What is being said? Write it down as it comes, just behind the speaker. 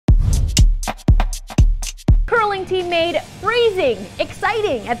team made freezing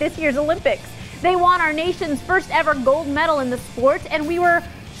exciting at this year's Olympics. They won our nation's first ever gold medal in the sport, and we were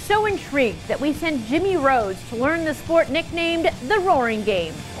so intrigued that we sent Jimmy Rhodes to learn the sport nicknamed the Roaring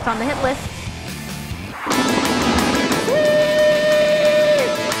Game. It's on the hit list.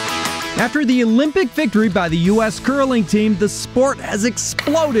 After the Olympic victory by the U.S. curling team, the sport has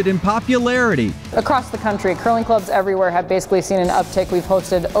exploded in popularity. Across the country, curling clubs everywhere have basically seen an uptick. We've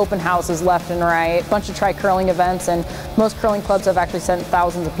hosted open houses left and right, a bunch of try curling events, and most curling clubs have actually sent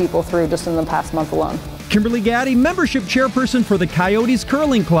thousands of people through just in the past month alone. Kimberly Gaddy, membership chairperson for the Coyotes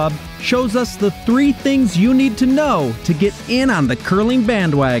Curling Club, shows us the 3 things you need to know to get in on the curling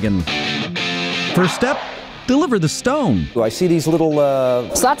bandwagon. First step, deliver the stone. I see these little...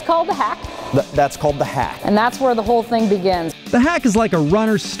 So that's called the hack. That's called the hack. And that's where the whole thing begins. The hack is like a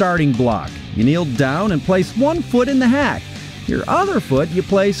runner's starting block. You kneel down and place one foot in the hack. Your other foot you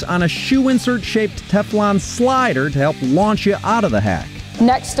place on a shoe insert-shaped Teflon slider to help launch you out of the hack.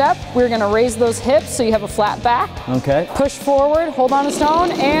 Next step, we're going to raise those hips so you have a flat back. Okay. Push forward, hold on a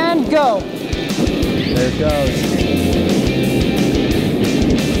stone, and go. There it goes.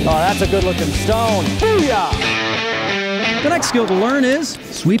 Oh, that's a good looking stone. Booyah! The next skill to learn is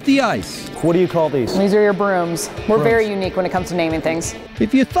sweep the ice. What do you call these? These are your brooms. We're very unique when it comes to naming things.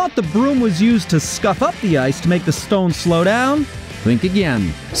 If you thought the broom was used to scuff up the ice to make the stone slow down, think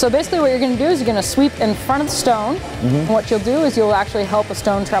again. So basically what you're going to do is you're going to sweep in front of the stone. And what you'll do is you'll actually help a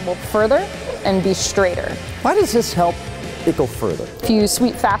stone travel further and be straighter. Why does this help it go further? If you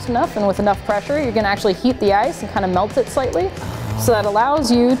sweep fast enough and with enough pressure, you're going to actually heat the ice and kind of melt it slightly. So that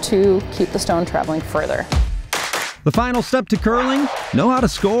allows you to keep the stone traveling further. The final step to curling, know how to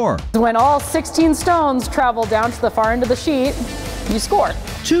score. When all 16 stones travel down to the far end of the sheet, you score.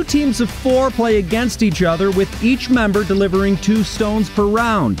 2 teams of 4 play against each other, with each member delivering 2 stones per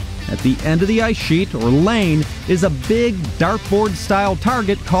round. At the end of the ice sheet, or lane, is a big dartboard-style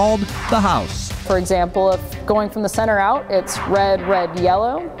target called the house. For example, if going from the center out, it's red, red,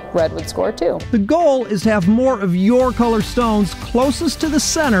 yellow, red would score 2. The goal is to have more of your color stones closest to the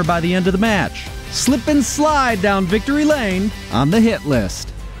center by the end of the match. Slip and slide down victory lane on the hit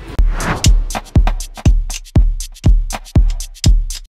list.